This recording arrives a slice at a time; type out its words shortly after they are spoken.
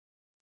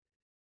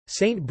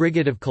Saint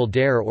Brigid of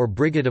Kildare or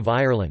Brigid of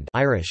Ireland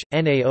Irish,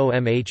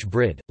 Naomh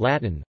Brid,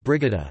 Latin,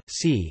 Brigida,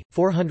 c.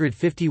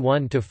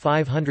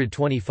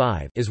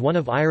 451–525 is one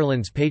of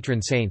Ireland's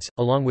patron saints,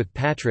 along with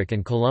Patrick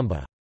and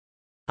Columba.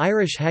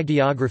 Irish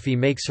hagiography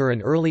makes her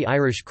an early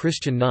Irish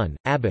Christian nun,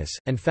 abbess,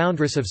 and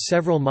foundress of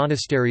several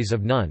monasteries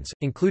of nuns,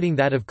 including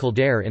that of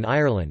Kildare in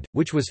Ireland,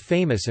 which was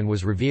famous and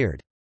was revered.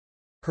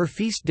 Her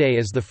feast day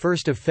is the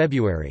 1st of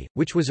February,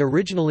 which was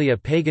originally a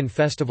pagan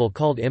festival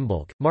called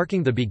Imbolc,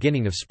 marking the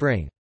beginning of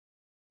spring.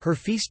 Her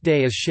feast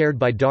day is shared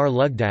by Dar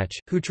Lugdach,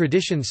 who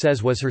tradition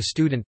says was her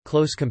student,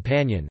 close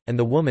companion, and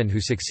the woman who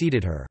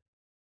succeeded her.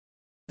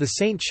 The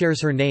saint shares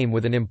her name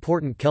with an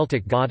important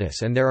Celtic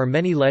goddess, and there are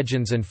many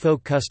legends and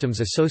folk customs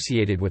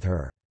associated with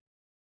her.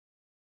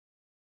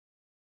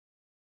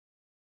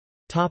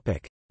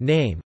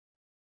 Name.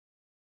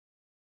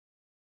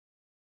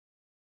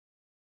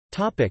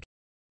 The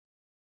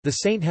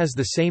saint has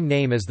the same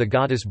name as the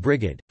goddess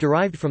Brigid,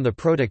 derived from the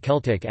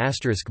Proto-Celtic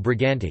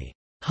 *briganti,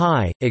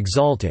 high,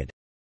 exalted,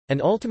 and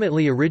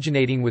ultimately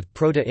originating with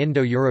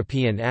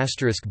Proto-Indo-European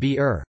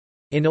 *br.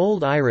 In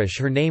Old Irish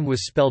her name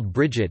was spelled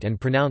Bridget and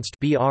pronounced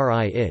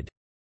brid.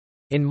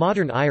 In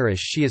modern Irish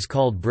she is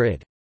called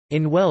Brid.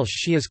 In Welsh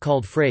she is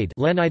called Fraid,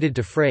 lenited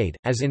to Fraid,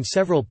 as in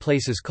several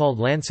places called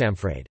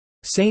Llansamfraid,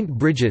 St.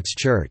 Bridget's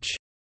Church.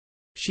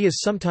 She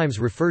is sometimes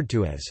referred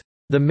to as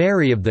the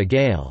Mary of the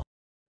Gael.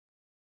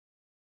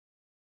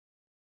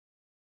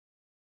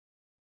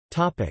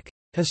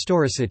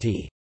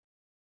 Historicity.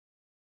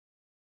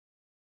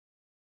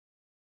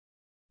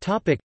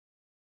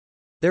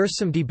 There is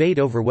some debate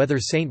over whether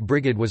Saint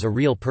Brigid was a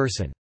real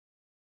person.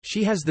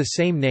 She has the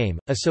same name,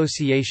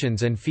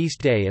 associations and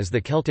feast day as the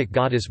Celtic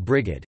goddess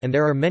Brigid, and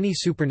there are many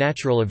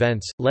supernatural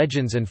events,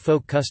 legends and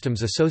folk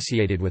customs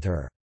associated with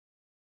her.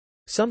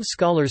 Some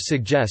scholars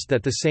suggest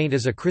that the saint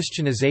is a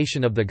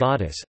Christianization of the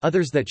goddess,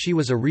 others that she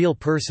was a real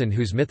person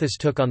whose mythos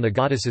took on the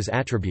goddess's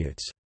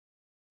attributes.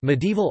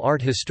 Medieval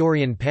art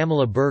historian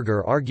Pamela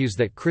Berger argues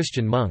that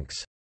Christian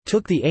monks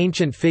took the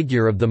ancient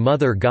figure of the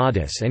mother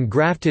goddess and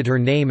grafted her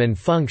name and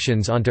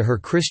functions onto her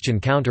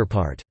Christian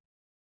counterpart.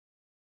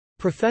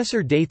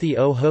 Professor Dathy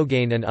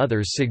O'Hogan and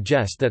others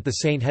suggest that the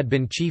saint had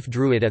been chief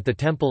druid at the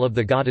temple of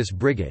the goddess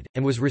Brigid,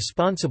 and was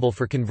responsible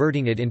for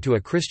converting it into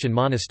a Christian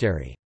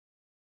monastery.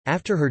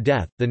 After her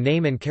death, the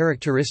name and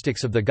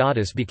characteristics of the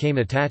goddess became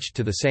attached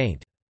to the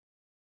saint.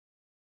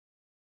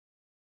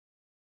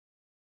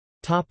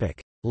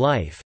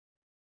 Life.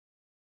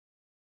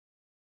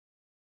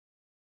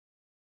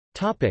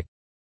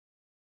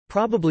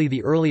 Probably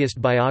the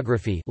earliest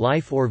biography,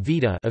 life or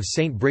vita, of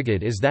Saint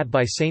Brigid is that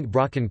by Saint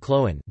Brochan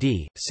Cloan,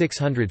 d.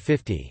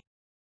 650.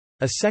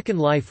 A second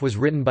life was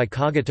written by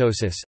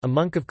Cogitosus, a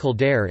monk of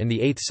Kildare in the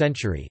 8th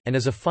century, and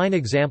is a fine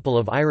example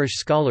of Irish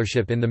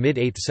scholarship in the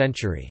mid-8th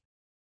century.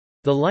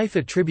 The life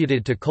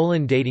attributed to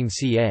Colin dating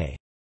ca.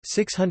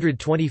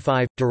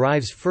 625,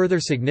 derives further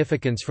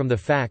significance from the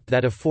fact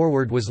that a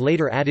foreword was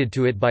later added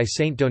to it by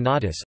Saint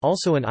Donatus,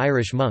 also an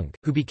Irish monk,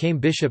 who became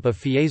Bishop of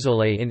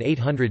Fiesole in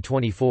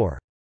 824.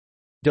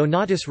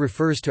 Donatus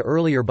refers to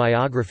earlier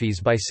biographies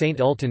by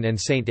Saint Ultan and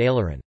Saint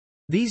Aileron.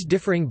 These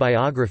differing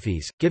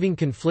biographies, giving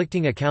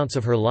conflicting accounts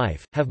of her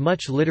life, have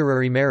much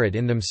literary merit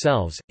in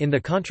themselves. In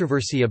the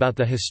controversy about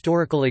the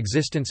historical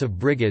existence of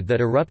Brigid that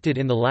erupted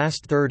in the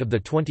last third of the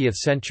 20th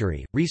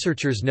century,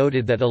 researchers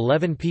noted that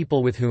 11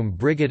 people with whom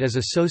Brigid is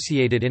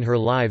associated in her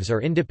lives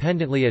are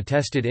independently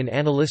attested in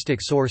annalistic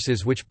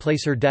sources which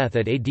place her death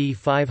at AD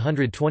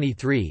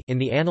 523 in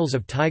the Annals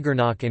of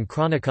Tigernach and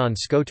Chronicon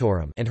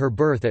Scotorum and her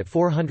birth at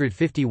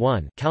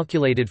 451,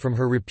 calculated from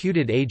her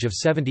reputed age of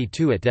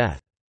 72 at death.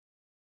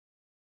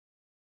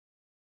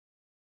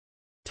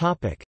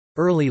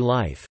 Early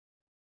life.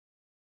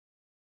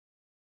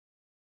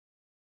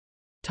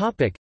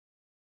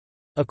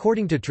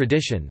 According to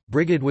tradition,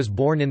 Brigid was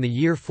born in the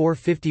year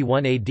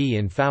 451 AD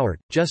in Fowart,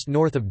 just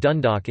north of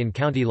Dundalk in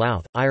County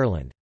Louth,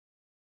 Ireland.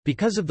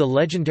 Because of the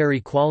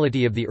legendary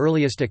quality of the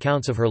earliest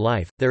accounts of her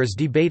life, there is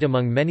debate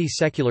among many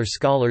secular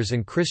scholars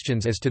and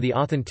Christians as to the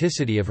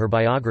authenticity of her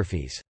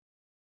biographies.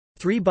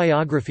 3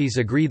 biographies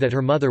agree that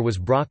her mother was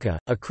Bracha,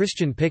 a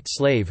Christian Pict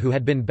slave who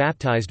had been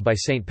baptized by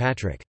Saint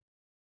Patrick.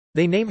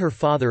 They name her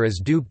father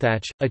as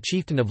Dubthach, a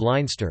chieftain of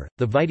Leinster.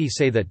 The Vitae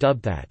say that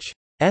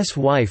Dubthach's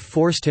wife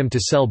forced him to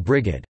sell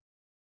Brigid's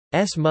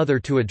mother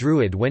to a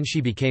druid when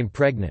she became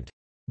pregnant.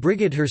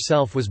 Brigid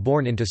herself was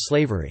born into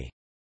slavery.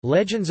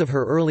 Legends of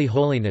her early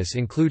holiness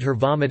include her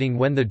vomiting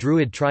when the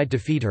druid tried to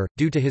feed her.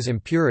 Due to his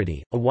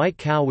impurity, a white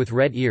cow with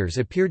red ears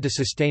appeared to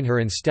sustain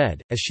her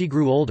instead. As she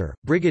grew older,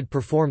 Brigid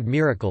performed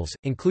miracles,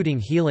 including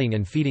healing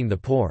and feeding the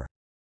poor.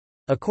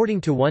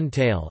 According to one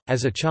tale,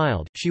 as a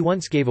child, she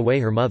once gave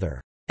away her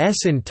mother's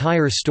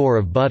entire store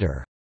of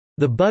butter.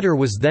 The butter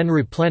was then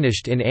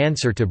replenished in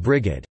answer to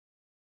Brigid's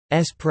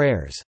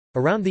prayers.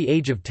 Around the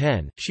age of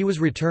 10, she was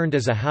returned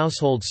as a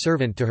household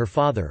servant to her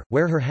father,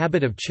 where her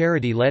habit of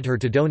charity led her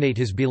to donate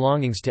his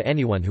belongings to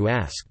anyone who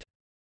asked.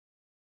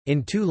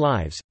 In 2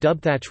 lives,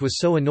 Dubthach was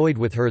so annoyed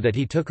with her that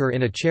he took her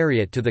in a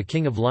chariot to the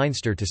king of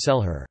Leinster to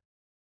sell her.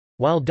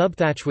 While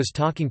Dubthach was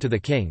talking to the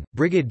king,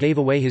 Brigid gave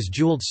away his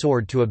jeweled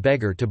sword to a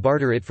beggar to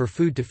barter it for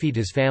food to feed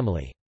his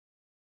family.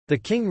 The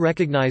king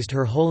recognized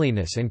her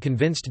holiness and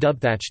convinced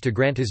Dubthach to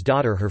grant his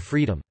daughter her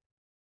freedom.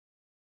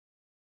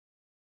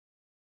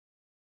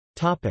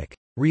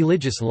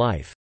 Religious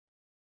life.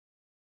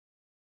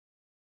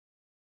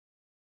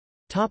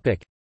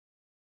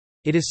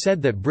 It is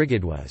said that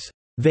Brigid was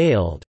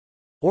veiled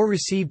or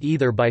received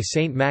either by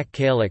Saint Mac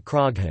Cale at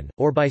Croghan,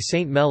 or by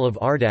Saint Mel of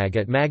Ardag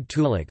at Mag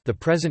Tulig, the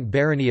present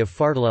barony of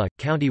Fartala,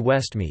 County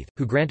Westmeath,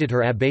 who granted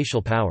her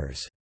abbatial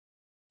powers.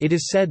 It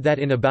is said that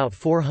in about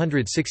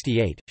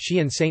 468, she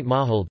and Saint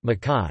Mahold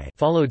Mackay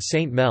followed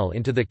Saint Mel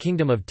into the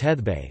kingdom of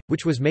Tethbay,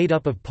 which was made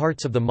up of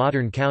parts of the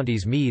modern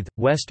counties Meath,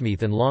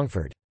 Westmeath and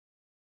Longford.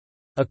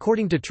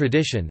 According to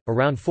tradition,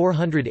 around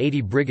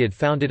 480 Brigid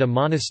founded a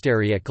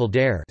monastery at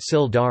Kildare,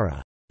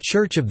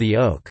 Church of the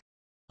Oak,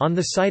 on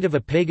the site of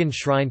a pagan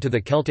shrine to the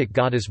Celtic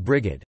goddess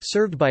Brigid,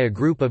 served by a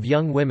group of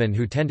young women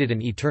who tended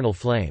an eternal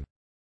flame.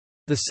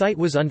 The site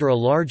was under a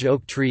large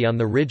oak tree on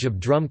the ridge of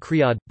Drum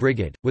Criad.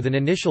 Brigid, with an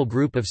initial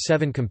group of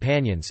 7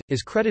 companions,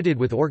 is credited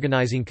with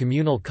organising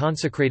communal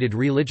consecrated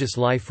religious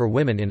life for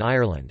women in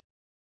Ireland.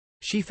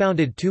 She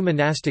founded 2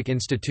 monastic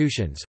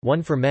institutions,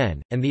 one for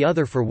men, and the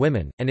other for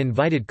women, and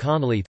invited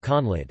Conleith,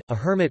 a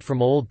hermit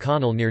from Old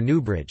Connell near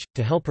Newbridge,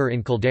 to help her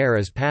in Kildare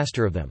as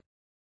pastor of them.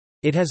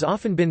 It has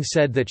often been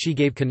said that she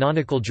gave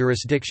canonical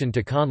jurisdiction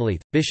to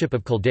Conleith, Bishop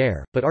of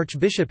Kildare, but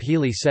Archbishop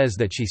Healy says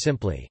that she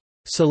simply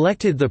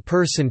selected the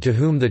person to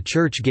whom the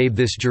Church gave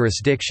this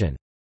jurisdiction,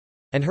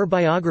 and her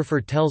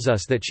biographer tells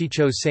us that she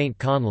chose Saint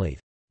Conleith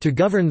to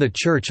govern the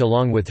Church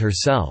along with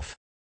herself.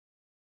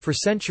 For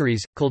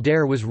centuries,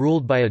 Kildare was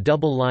ruled by a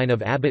double line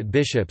of abbot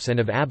bishops and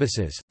of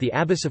abbesses, the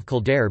Abbess of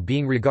Kildare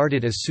being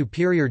regarded as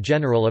superior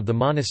general of the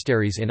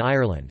monasteries in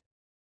Ireland.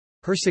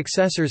 Her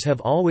successors have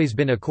always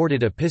been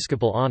accorded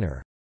episcopal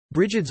honour.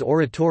 Brigid's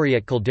oratory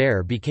at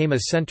Kildare became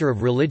a centre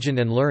of religion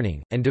and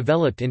learning, and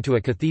developed into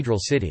a cathedral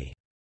city.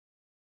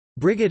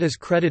 Brigid is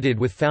credited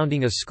with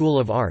founding a school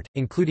of art,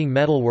 including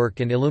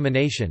metalwork and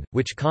illumination,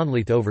 which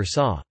Conleith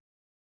oversaw.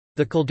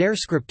 The Kildare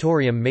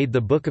Scriptorium made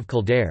the Book of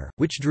Kildare,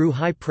 which drew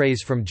high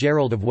praise from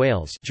Gerald of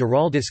Wales,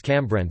 Giraldus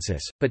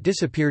Cambrensis, but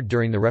disappeared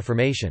during the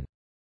Reformation.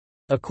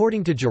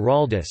 According to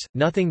Giraldus,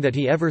 nothing that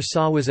he ever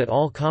saw was at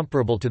all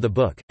comparable to the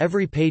book,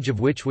 every page of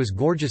which was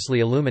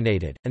gorgeously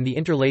illuminated, and the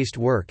interlaced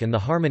work and the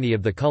harmony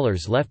of the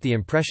colours left the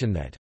impression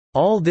that,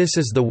 "all this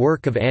is the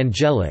work of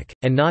angelic,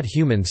 and not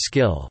human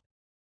skill."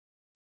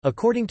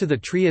 According to the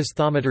Trias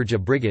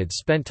Thaumaturgia, Brigid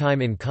spent time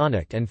in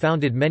Connacht and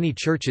founded many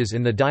churches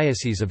in the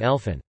Diocese of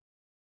Elphin.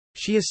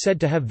 She is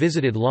said to have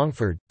visited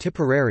Longford,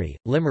 Tipperary,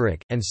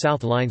 Limerick, and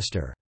South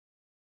Leinster.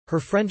 Her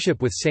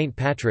friendship with Saint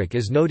Patrick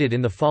is noted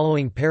in the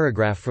following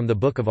paragraph from the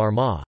Book of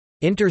Armagh.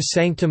 Inter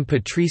sanctum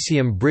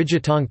patricium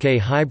Brigitanque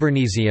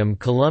hibernesium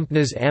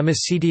columpnas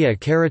amicitia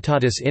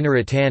caritatis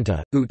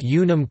ineritanta, ut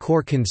unum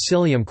cor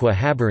conciliumque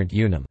haberent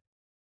unum.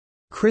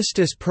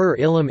 Christus per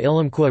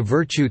illumque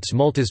virtutes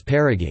multas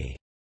perigi.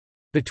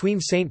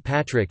 Between Saint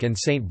Patrick and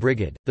Saint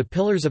Brigid, the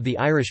pillars of the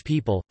Irish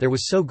people, there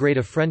was so great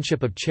a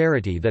friendship of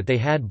charity that they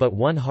had but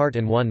one heart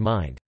and one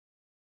mind.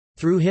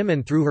 Through him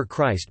and through her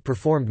Christ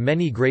performed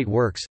many great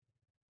works.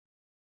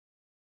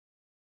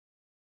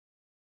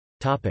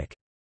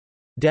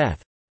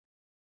 Death.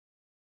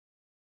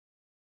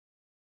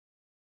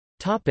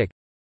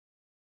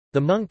 The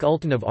monk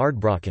Ultan of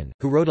Ardbraccan,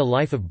 who wrote a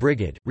life of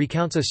Brigid,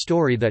 recounts a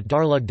story that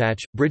Darlugdach,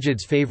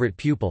 Brigid's favourite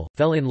pupil,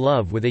 fell in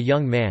love with a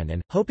young man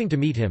and, hoping to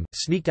meet him,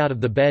 sneaked out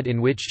of the bed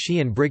in which she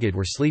and Brigid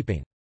were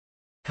sleeping.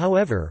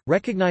 However,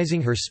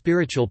 recognizing her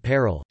spiritual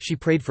peril, she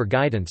prayed for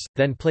guidance,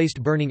 then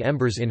placed burning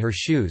embers in her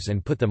shoes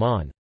and put them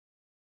on.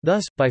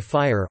 Thus, by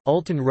fire,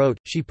 Ultan wrote,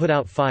 she put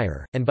out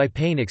fire, and by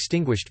pain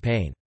extinguished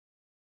pain.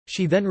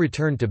 She then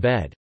returned to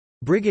bed.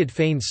 Brigid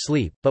feigned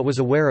sleep, but was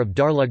aware of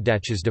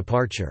Darlugdach's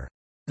departure.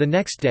 The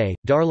next day,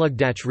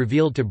 Darlugdach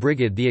revealed to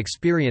Brigid the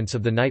experience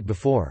of the night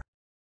before.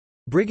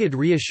 Brigid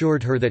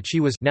reassured her that she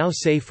was now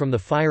safe from the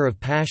fire of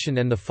passion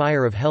and the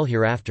fire of hell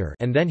hereafter,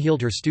 and then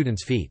healed her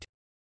student's feet.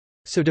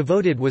 So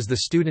devoted was the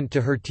student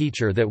to her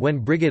teacher that when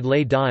Brigid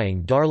lay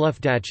dying,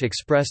 Darlugdach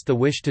expressed the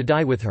wish to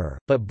die with her,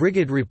 but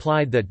Brigid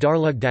replied that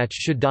Darlugdach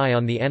should die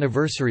on the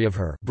anniversary of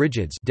her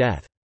Brigid's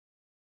death.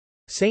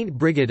 Saint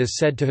Brigid is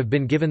said to have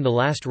been given the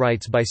last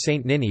rites by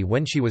Saint Nini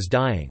when she was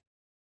dying.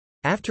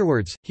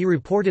 Afterwards, he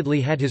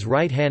reportedly had his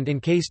right hand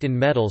encased in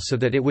metal so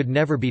that it would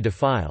never be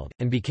defiled,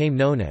 and became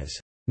known as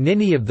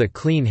Nini of the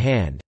Clean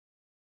Hand.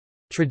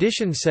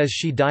 Tradition says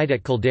she died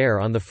at Kildare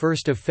on 1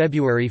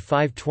 February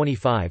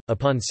 525.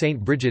 Upon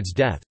Saint Brigid's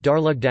death,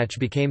 Darlugdach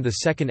became the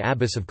second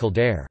abbess of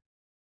Kildare.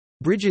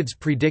 Brigid's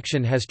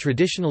prediction has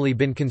traditionally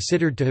been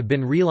considered to have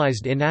been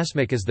realised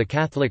inasmuch as the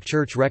Catholic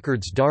Church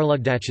records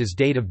Darlugdach's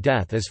date of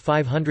death as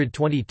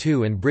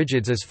 522 and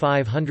Brigid's as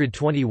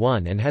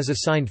 521 and has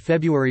assigned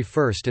February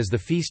 1 as the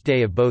feast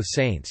day of both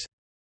saints.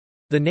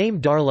 The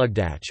name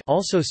Darlugdach,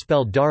 also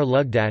spelled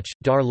Dar-Lugdach,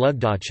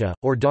 Dar-Lugdacha,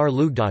 or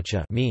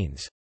Dar-Lugdacha,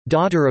 means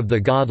daughter of the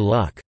god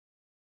Luck.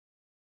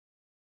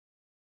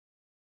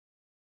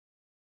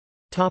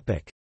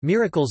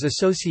 Miracles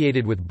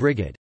associated with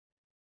Brigid.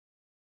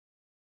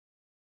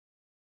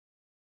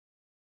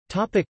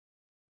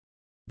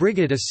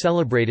 Brigid is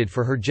celebrated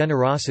for her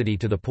generosity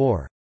to the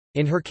poor.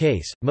 In her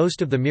case,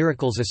 most of the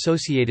miracles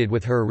associated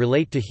with her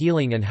relate to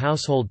healing and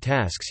household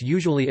tasks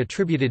usually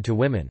attributed to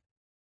women.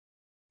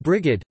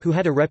 Brigid, who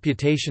had a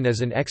reputation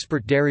as an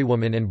expert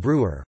dairywoman and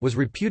brewer, was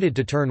reputed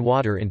to turn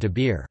water into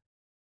beer.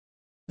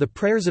 The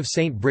prayers of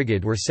Saint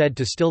Brigid were said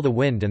to still the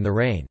wind and the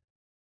rain.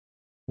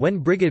 When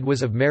Brigid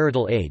was of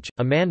marital age,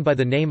 a man by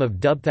the name of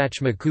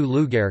Dubthach Macu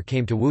Lugair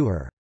came to woo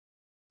her.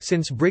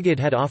 Since Brigid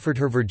had offered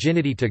her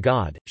virginity to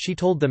God, she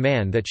told the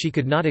man that she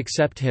could not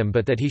accept him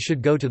but that he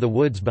should go to the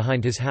woods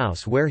behind his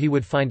house where he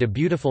would find a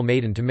beautiful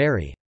maiden to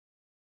marry.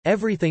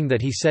 Everything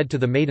that he said to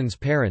the maiden's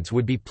parents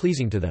would be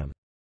pleasing to them.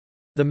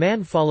 The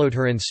man followed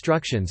her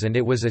instructions and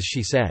it was as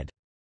she said.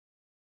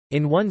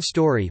 In one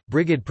story,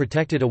 Brigid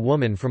protected a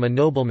woman from a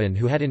nobleman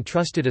who had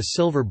entrusted a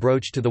silver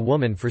brooch to the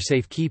woman for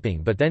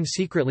safekeeping but then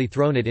secretly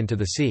thrown it into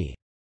the sea.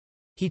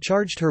 He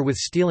charged her with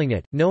stealing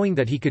it, knowing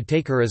that he could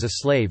take her as a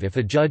slave if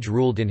a judge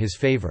ruled in his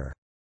favor.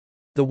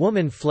 The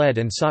woman fled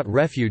and sought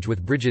refuge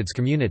with Brigid's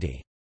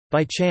community.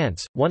 By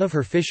chance, one of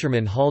her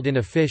fishermen hauled in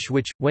a fish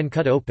which, when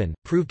cut open,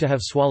 proved to have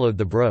swallowed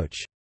the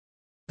brooch.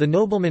 The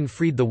nobleman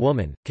freed the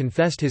woman,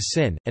 confessed his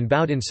sin, and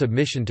bowed in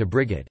submission to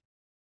Brigid.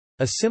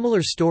 A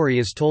similar story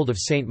is told of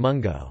Saint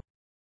Mungo.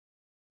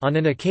 On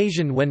an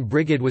occasion when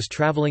Brigid was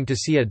travelling to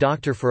see a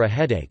doctor for a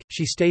headache,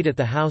 she stayed at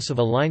the house of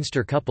a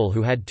Leinster couple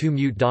who had 2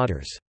 mute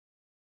daughters.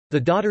 The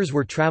daughters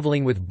were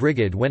travelling with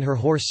Brigid when her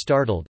horse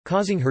startled,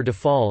 causing her to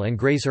fall and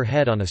graze her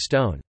head on a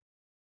stone.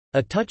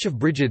 A touch of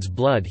Brigid's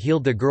blood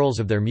healed the girls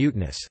of their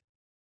muteness.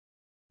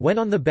 When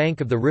on the bank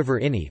of the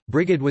river Inny,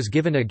 Brigid was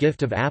given a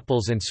gift of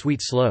apples and sweet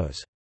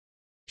sloes.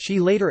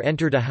 She later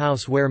entered a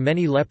house where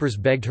many lepers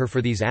begged her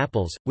for these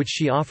apples, which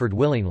she offered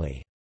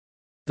willingly.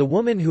 The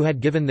woman who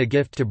had given the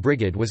gift to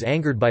Brigid was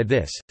angered by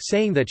this,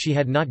 saying that she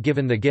had not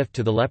given the gift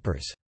to the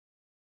lepers.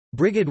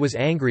 Brigid was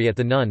angry at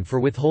the nun for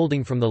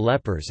withholding from the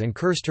lepers and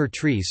cursed her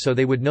trees so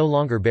they would no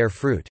longer bear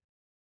fruit.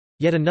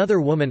 Yet another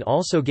woman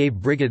also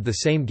gave Brigid the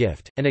same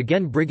gift, and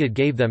again Brigid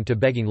gave them to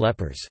begging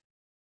lepers.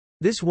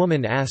 This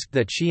woman asked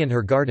that she and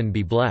her garden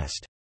be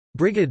blessed.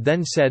 Brigid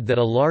then said that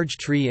a large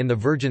tree in the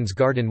Virgin's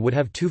garden would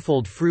have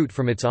twofold fruit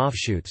from its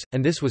offshoots,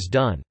 and this was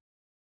done.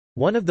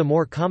 One of the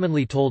more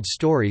commonly told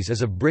stories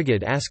is of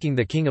Brigid asking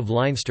the king of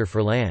Leinster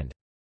for land.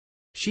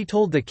 She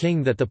told the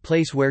king that the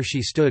place where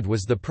she stood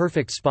was the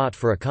perfect spot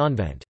for a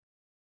convent.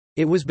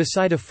 It was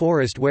beside a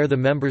forest where the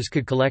members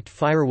could collect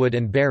firewood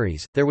and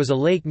berries, there was a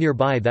lake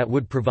nearby that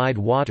would provide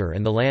water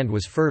and the land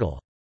was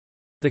fertile.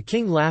 The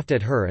king laughed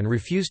at her and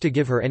refused to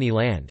give her any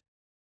land.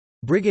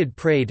 Brigid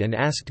prayed and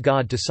asked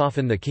God to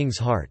soften the king's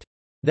heart.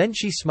 Then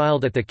she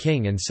smiled at the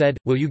king and said,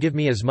 "Will you give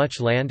me as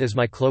much land as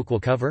my cloak will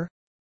cover?"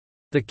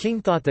 The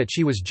king thought that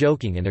she was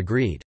joking and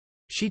agreed.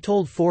 She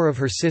told 4 of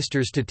her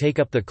sisters to take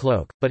up the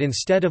cloak, but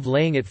instead of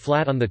laying it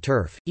flat on the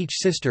turf, each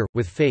sister,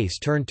 with face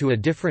turned to a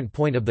different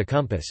point of the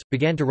compass,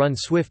 began to run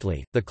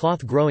swiftly, the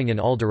cloth growing in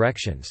all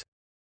directions.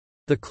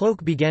 The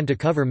cloak began to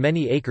cover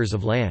many acres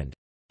of land.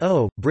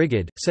 "Oh,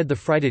 Brigid," said the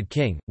frighted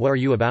king, "what are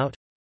you about?"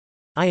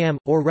 "I am,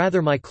 or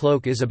rather my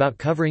cloak is about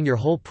covering your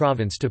whole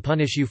province to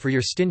punish you for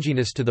your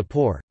stinginess to the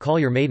poor. Call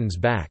your maidens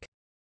back.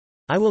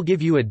 I will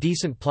give you a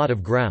decent plot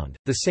of ground."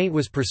 The saint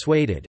was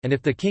persuaded, and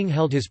if the king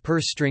held his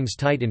purse strings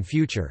tight in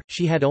future,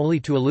 she had only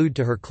to allude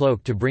to her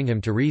cloak to bring him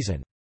to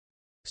reason.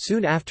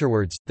 Soon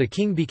afterwards, the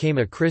king became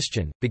a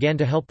Christian, began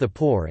to help the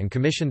poor and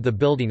commissioned the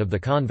building of the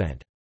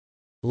convent.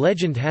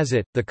 Legend has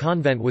it, the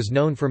convent was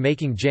known for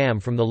making jam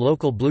from the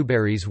local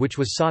blueberries which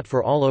was sought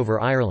for all over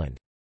Ireland.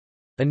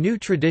 A new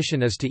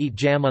tradition is to eat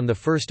jam on the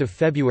 1st of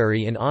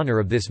February in honour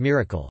of this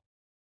miracle.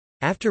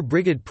 After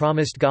Brigid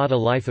promised God a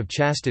life of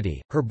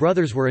chastity, her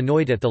brothers were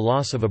annoyed at the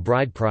loss of a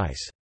bride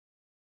price.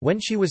 When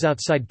she was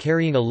outside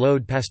carrying a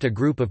load past a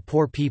group of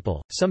poor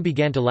people, some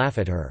began to laugh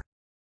at her.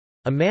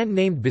 A man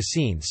named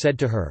Basine said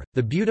to her,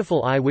 "The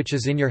beautiful eye which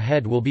is in your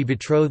head will be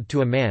betrothed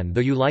to a man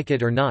though you like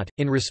it or not."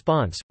 In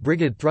response,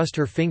 Brigid thrust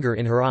her finger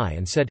in her eye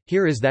and said,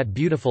 "Here is that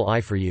beautiful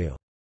eye for you.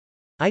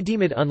 I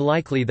deem it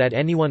unlikely that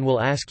anyone will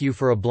ask you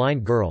for a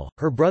blind girl."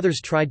 Her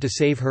brothers tried to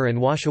save her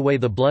and wash away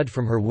the blood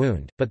from her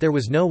wound, but there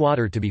was no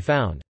water to be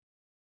found.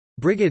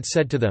 Brigid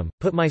said to them,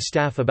 "Put my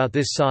staff about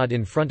this sod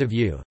in front of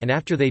you," and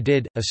after they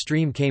did, a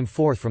stream came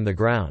forth from the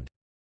ground.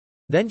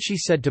 Then she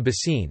said to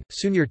Basine,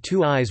 "Soon your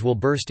 2 eyes will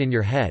burst in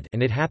your head,"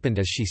 and it happened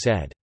as she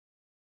said.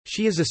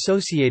 She is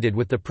associated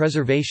with the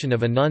preservation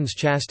of a nun's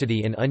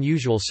chastity in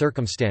unusual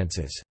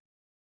circumstances.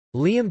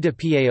 Liam de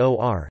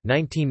Paor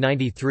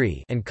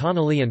 (1993) and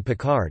Connolly and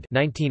Picard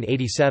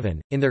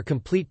 (1987), in their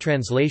complete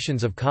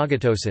translations of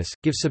Cogitosis,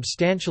 give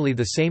substantially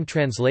the same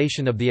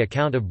translation of the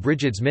account of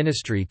Brigid's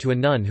ministry to a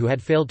nun who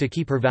had failed to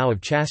keep her vow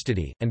of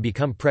chastity, and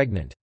become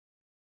pregnant.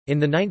 In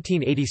the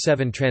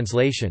 1987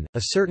 translation,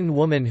 a certain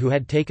woman who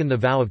had taken the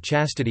vow of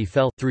chastity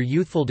fell, through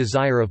youthful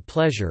desire of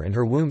pleasure, and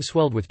her womb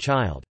swelled with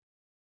child.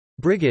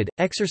 Brigid,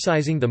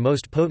 exercising the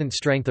most potent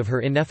strength of her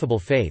ineffable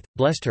faith,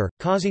 blessed her,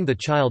 causing the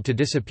child to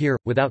disappear,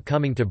 without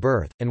coming to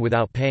birth, and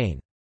without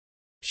pain.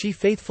 She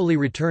faithfully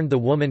returned the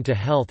woman to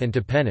health and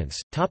to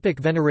penance.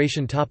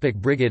 Veneration.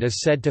 Brigid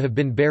is said to have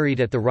been buried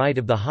at the right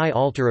of the high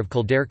altar of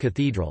Kildare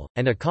Cathedral,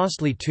 and a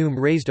costly tomb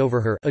raised over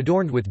her,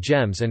 adorned with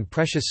gems and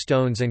precious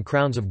stones and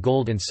crowns of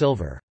gold and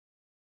silver.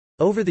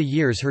 Over the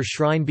years her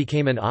shrine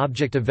became an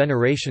object of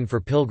veneration for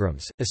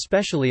pilgrims,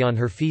 especially on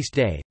her feast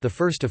day, the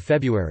 1st of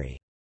February.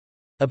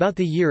 About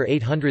the year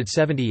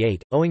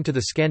 878, owing to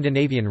the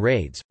Scandinavian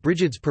raids,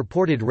 Brigid's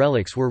purported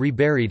relics were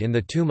reburied in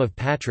the tomb of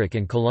Patrick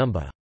and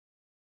Columba.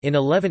 In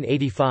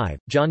 1185,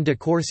 John de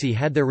Courcy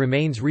had their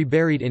remains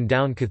reburied in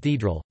Down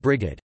Cathedral.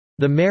 Brigid,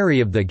 the Mary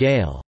of the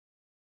Gale,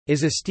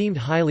 is esteemed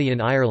highly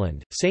in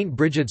Ireland. St.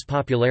 Brigid's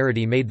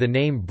popularity made the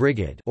name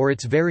Brigid or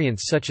its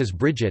variants such as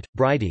Bridget,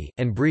 Bridie,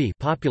 and Bree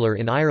popular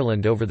in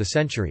Ireland over the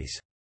centuries.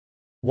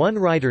 One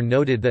writer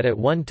noted that at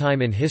one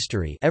time in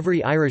history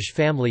every Irish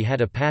family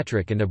had a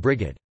Patrick and a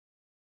Brigid.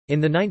 In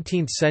the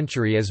 19th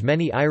century, as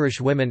many Irish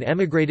women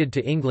emigrated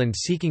to England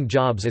seeking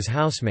jobs as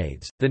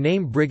housemaids, the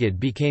name Brigid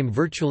became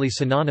virtually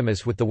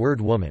synonymous with the word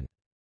woman.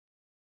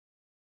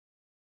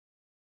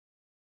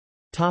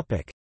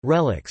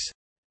 Relics.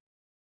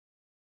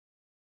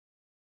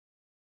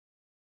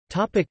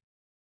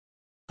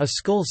 A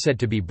skull said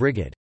to be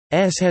Brigid's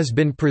has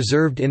been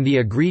preserved in the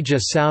Igreja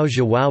São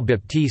João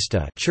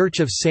Baptista Church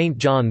of St.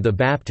 John the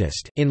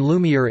Baptist in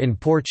Lumiere in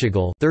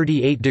Portugal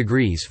 38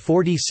 degrees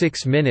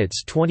 46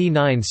 minutes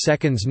 29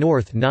 seconds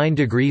north 9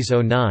 degrees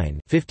 09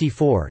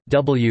 54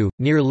 W,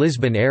 near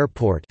Lisbon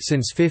Airport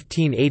since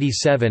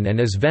 1587 and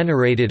is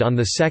venerated on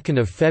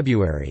 2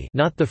 February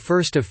not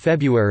 1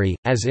 February,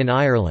 as in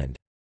Ireland.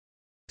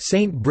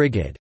 St.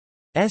 Brigid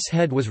S.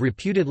 head was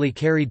reputedly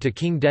carried to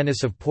King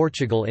Denis of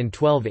Portugal in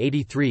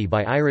 1283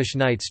 by Irish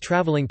knights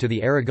travelling to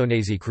the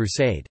Aragonese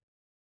Crusade.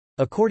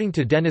 According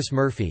to Denis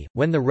Murphy,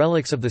 when the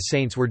relics of the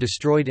saints were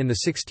destroyed in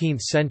the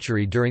 16th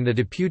century during the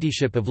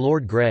deputyship of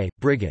Lord Grey,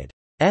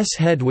 Brigid's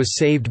head was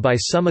saved by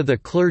some of the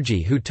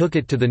clergy who took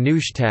it to the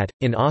Neustadt,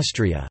 in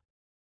Austria.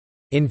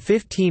 In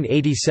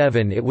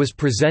 1587 it was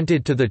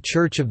presented to the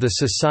Church of the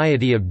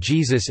Society of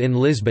Jesus in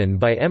Lisbon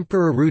by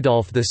Emperor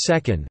Rudolph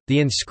II. The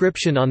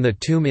inscription on the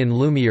tomb in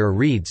Lumiere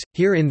reads,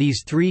 "Here in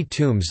these 3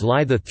 tombs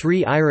lie the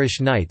 3 Irish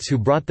knights who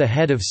brought the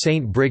head of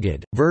Saint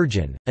Brigid,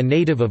 Virgin, a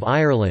native of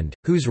Ireland,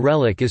 whose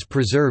relic is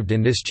preserved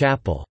in this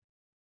chapel."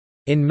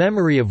 In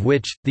memory of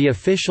which, the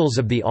officials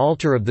of the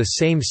altar of the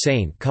same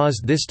saint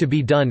caused this to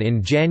be done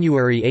in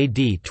January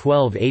AD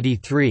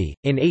 1283.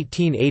 In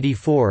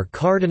 1884,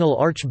 Cardinal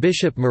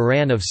Archbishop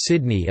Moran of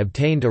Sydney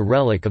obtained a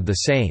relic of the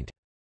saint's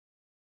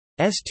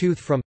tooth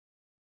from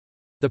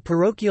the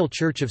parochial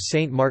church of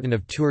St. Martin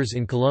of Tours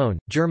in Cologne,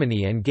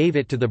 Germany, and gave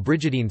it to the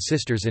Brigidine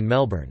sisters in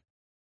Melbourne.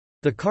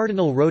 The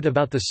cardinal wrote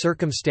about the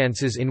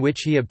circumstances in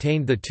which he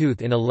obtained the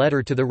tooth in a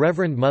letter to the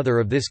Reverend Mother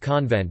of this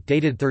convent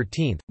dated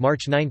 13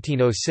 March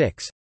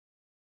 1906.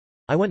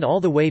 I went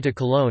all the way to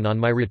Cologne on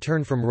my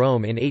return from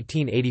Rome in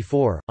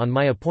 1884, on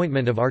my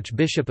appointment of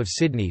Archbishop of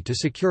Sydney to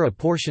secure a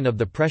portion of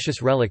the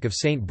precious relic of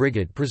Saint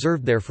Brigid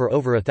preserved there for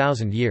over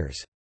 1,000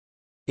 years.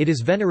 It is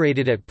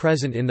venerated at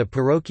present in the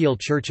parochial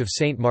church of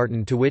St.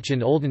 Martin, to which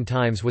in olden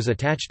times was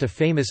attached a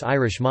famous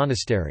Irish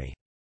monastery.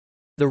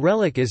 The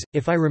relic is,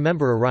 if I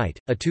remember aright,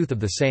 a tooth of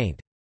the saint.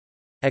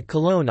 At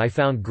Cologne I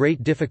found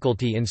great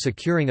difficulty in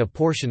securing a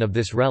portion of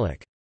this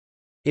relic.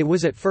 It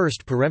was at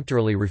first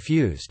peremptorily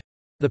refused.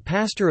 The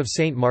pastor of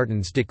St.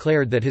 Martin's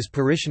declared that his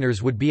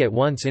parishioners would be at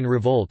once in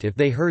revolt if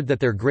they heard that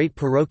their great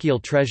parochial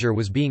treasure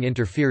was being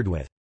interfered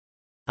with.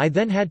 I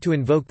then had to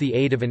invoke the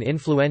aid of an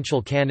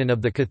influential canon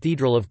of the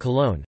Cathedral of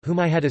Cologne, whom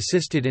I had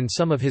assisted in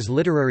some of his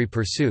literary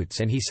pursuits,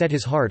 and he set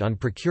his heart on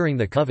procuring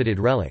the coveted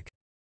relic.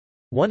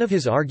 One of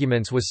his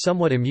arguments was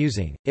somewhat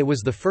amusing. It was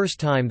the first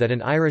time that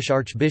an Irish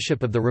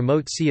archbishop of the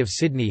remote see of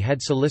Sydney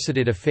had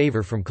solicited a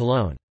favour from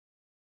Cologne.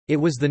 It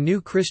was the new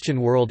Christian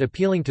world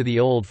appealing to the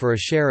old for a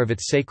share of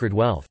its sacred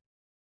wealth.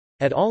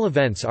 At all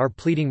events our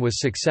pleading was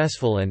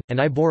successful and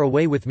I bore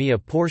away with me a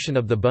portion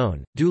of the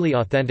bone, duly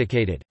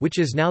authenticated, which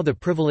is now the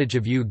privilege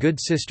of you good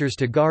sisters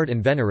to guard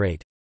and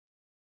venerate.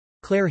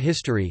 Clare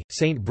History,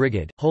 St.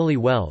 Brigid, Holy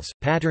Wells,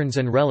 Patterns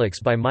and Relics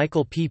by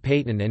Michael P.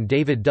 Peyton and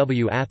David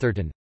W.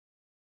 Atherton.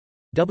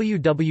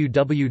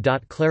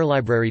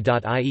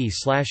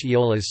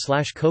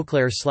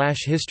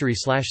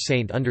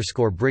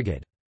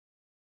 www.clarelibrary.ie/eolas/coclair/history/Saint_Brigid.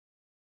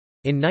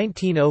 In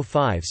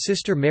 1905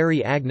 Sister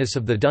Mary Agnes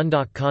of the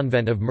Dundalk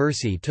Convent of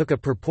Mercy took a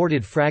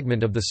purported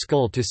fragment of the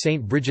skull to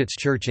St. Bridget's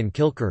Church in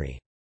Kilcurry.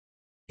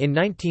 In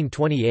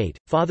 1928,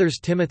 Fathers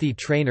Timothy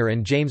Traynor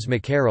and James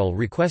McCarroll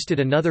requested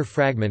another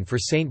fragment for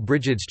St.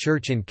 Brigid's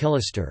Church in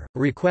Killister, a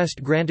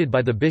request granted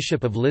by the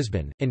Bishop of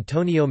Lisbon,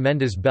 Antonio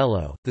Mendes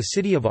Bello. The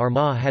city of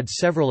Armagh had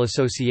several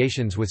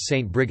associations with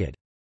St. Brigid.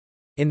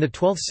 In the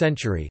 12th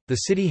century, the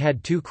city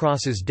had 2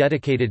 crosses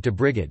dedicated to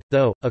Brigid,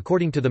 though,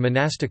 according to the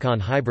Monasticon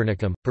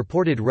Hibernicum,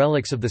 purported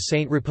relics of the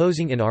saint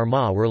reposing in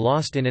Armagh were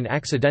lost in an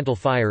accidental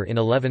fire in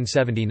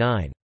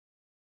 1179.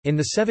 In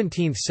the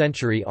 17th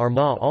century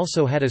Armagh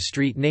also had a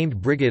street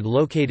named Brigid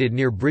located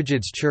near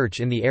Brigid's Church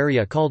in the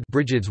area called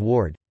Brigid's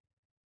Ward.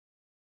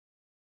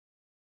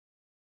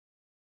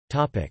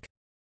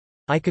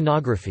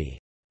 Iconography.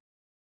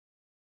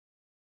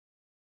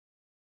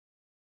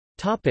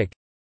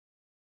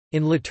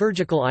 In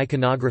liturgical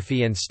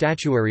iconography and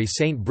statuary,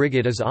 Saint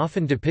Brigid is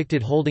often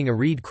depicted holding a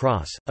reed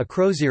cross, a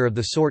crozier of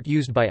the sort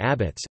used by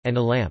abbots, and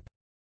a lamp.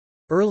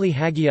 Early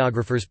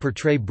hagiographers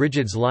portray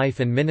Brigid's life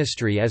and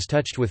ministry as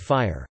touched with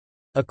fire.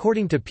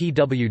 According to P.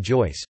 W.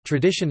 Joyce,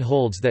 tradition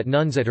holds that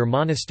nuns at her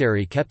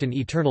monastery kept an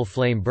eternal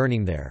flame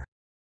burning there.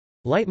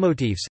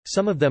 Leitmotifs,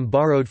 some of them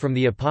borrowed from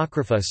the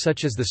Apocrypha,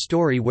 such as the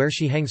story where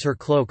she hangs her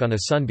cloak on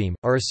a sunbeam,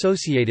 are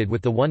associated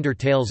with the wonder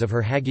tales of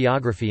her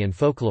hagiography and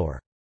folklore.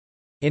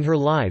 In her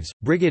lives,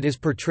 Brigid is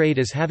portrayed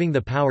as having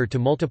the power to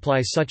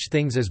multiply such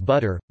things as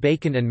butter,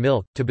 bacon and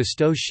milk, to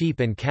bestow sheep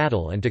and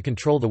cattle and to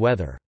control the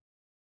weather.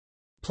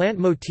 Plant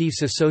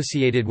motifs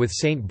associated with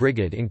Saint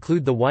Brigid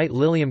include the white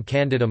Lilium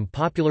candidum,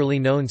 popularly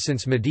known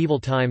since medieval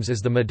times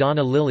as the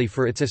Madonna lily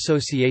for its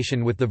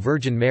association with the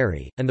Virgin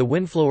Mary, and the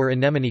windflower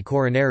Anemone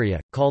coronaria,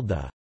 called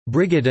the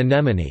Brigid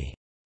anemone,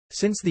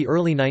 since the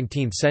early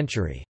 19th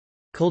century.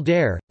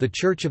 Kildare, the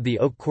church of the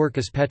oak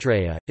Quercus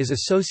petrea, is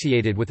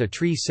associated with a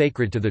tree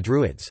sacred to the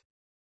Druids.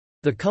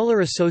 The colour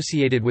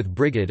associated with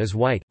Brigid is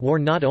white,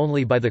 worn not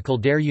only by the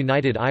Kildare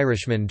United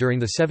Irishmen during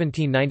the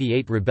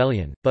 1798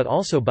 rebellion, but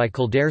also by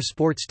Kildare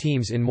sports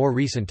teams in more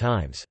recent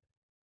times.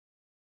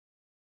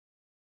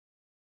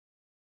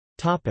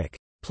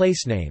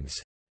 Place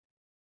names.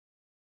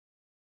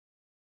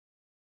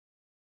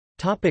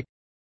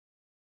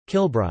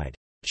 Kilbride,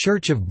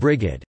 Church of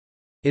Brigid,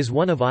 is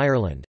one of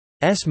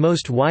Ireland's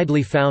most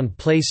widely found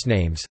place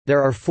names.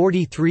 There are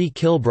 43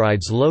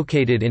 Kilbrides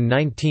located in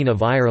 19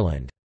 of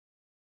Ireland's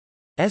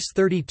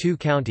 32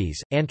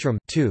 counties: Antrim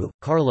 2,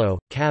 Carlow,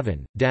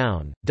 Cavan,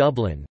 Down,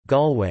 Dublin,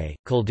 Galway,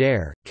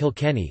 Kildare,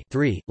 Kilkenny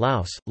 3,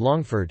 Louth,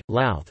 Longford,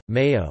 Louth,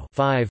 Mayo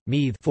 5,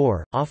 Meath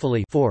 4,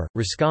 Offaly 4,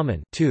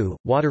 Roscommon 2,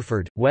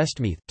 Waterford,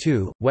 Westmeath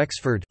 2,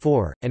 Wexford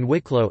 4, and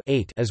Wicklow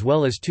 8, as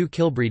well as 2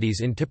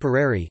 Kilbreedies in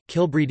Tipperary,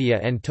 Kilbreedia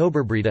and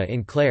Toberbreda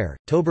in Clare,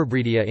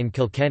 Toberbredia in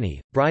Kilkenny,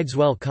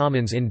 Brideswell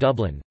Commons in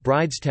Dublin,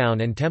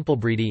 Bridestown and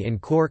Templebreedy in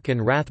Cork,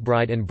 and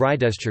Rathbride and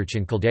Brideschurch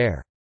in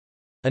Kildare.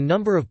 A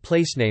number of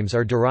placenames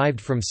are derived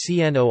from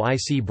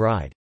Cnoic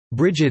Bride,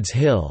 Brigid's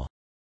Hill,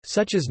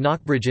 such as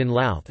Knockbridge in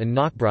Louth and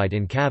Knockbride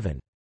in Cavan.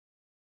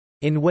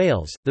 In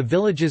Wales, the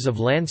villages of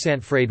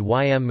Llansantffraid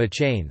ym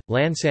Machain,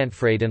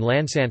 Llansantffraid and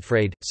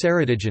Llansantffraid,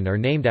 Ceredigion are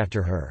named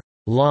after her.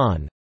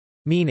 Llan,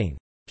 meaning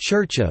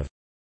church of,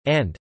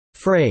 and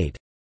Fraid,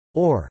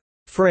 or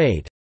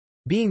Fraid,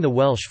 being the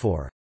Welsh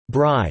for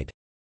bride.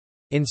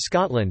 In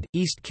Scotland,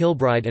 East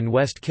Kilbride and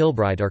West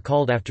Kilbride are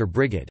called after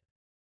Brigid.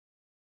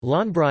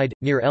 Llanbride,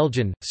 near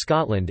Elgin,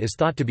 Scotland is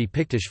thought to be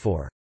Pictish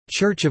for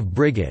Church of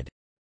Brigid.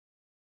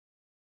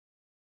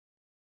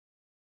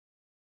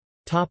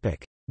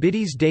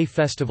 Biddy's Day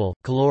Festival,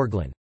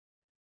 Killorglin.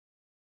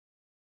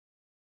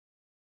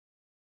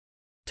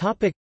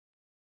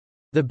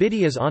 The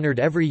Biddy is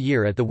honoured every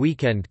year at the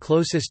weekend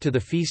closest to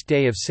the feast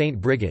day of St.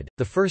 Brigid,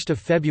 the 1st of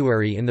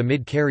February in the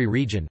Mid-Kerry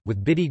region,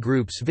 with Biddy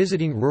groups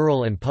visiting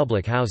rural and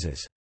public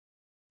houses.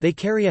 They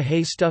carry a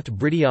hay-stuffed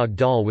Bridiog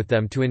doll with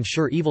them to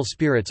ensure evil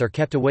spirits are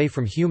kept away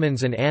from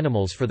humans and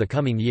animals for the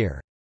coming year.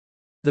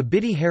 The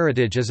Biddy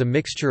heritage is a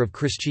mixture of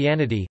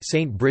Christianity,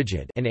 Saint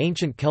Brigid, and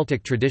ancient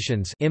Celtic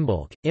traditions.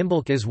 Imbolc.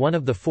 Imbolc is one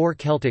of the 4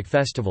 Celtic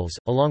festivals,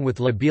 along with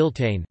La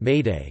Bealtaine,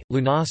 May Day,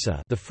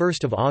 Lunasa, the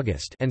 1st of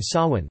August, and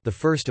Samhain, the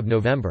 1st of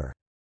November.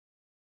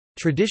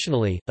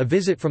 Traditionally, a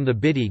visit from the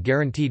Biddy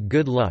guaranteed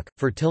good luck,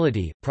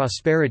 fertility,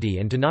 prosperity,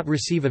 and to not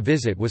receive a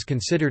visit was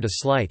considered a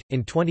slight.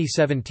 In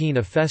 2017,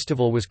 a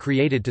festival was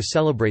created to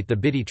celebrate the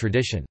Biddy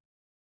tradition.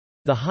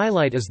 The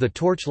highlight is the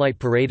torchlight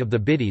parade of the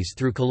Biddies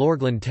through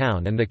Killorglin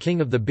town and the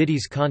King of the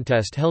Biddies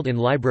contest held in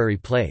Library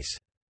Place.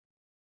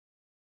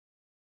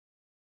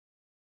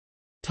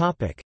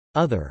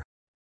 Other.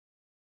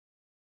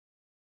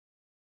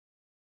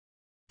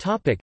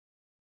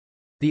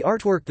 The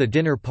artwork The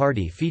Dinner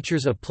Party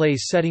features a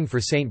place setting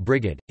for Saint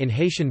Brigid. In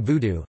Haitian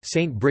voodoo,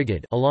 Saint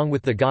Brigid, along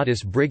with the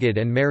goddess Brigid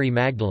and Mary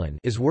Magdalene,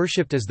 is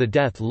worshipped as the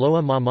death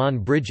Loa Maman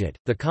Brigitte,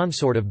 the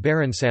consort of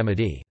Baron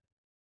Samedi.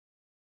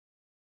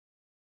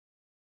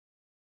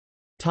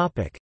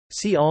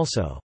 See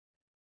also.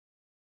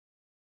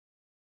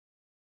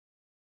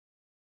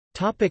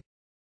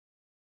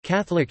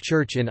 Catholic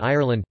Church in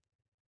Ireland.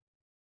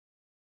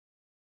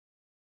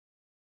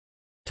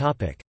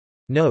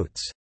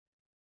 Notes.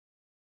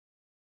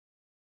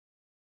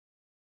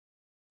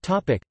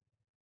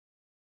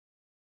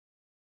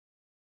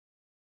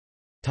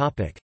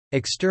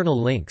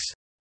 External links.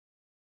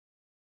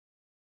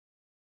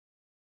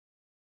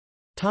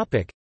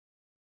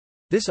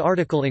 This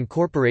article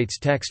incorporates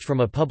text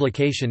from a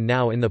publication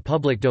now in the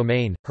public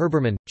domain.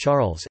 Herbermann,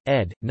 Charles,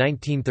 ed.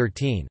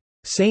 1913.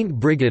 Saint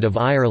Brigid of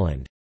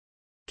Ireland.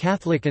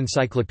 Catholic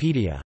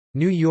Encyclopedia.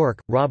 New York,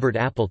 Robert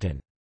Appleton.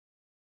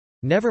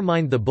 Never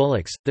mind the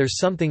bullocks, there's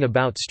something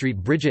about Street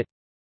Brigid.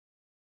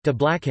 De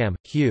Blackham,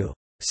 Hugh.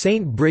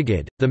 Saint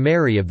Brigid, the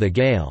Mary of the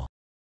Gale.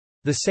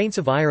 The Saints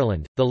of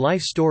Ireland, The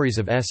Life Stories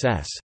of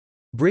S.S.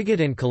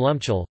 Brigid and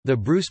Columcille, The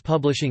Bruce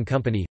Publishing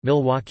Company,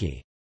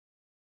 Milwaukee.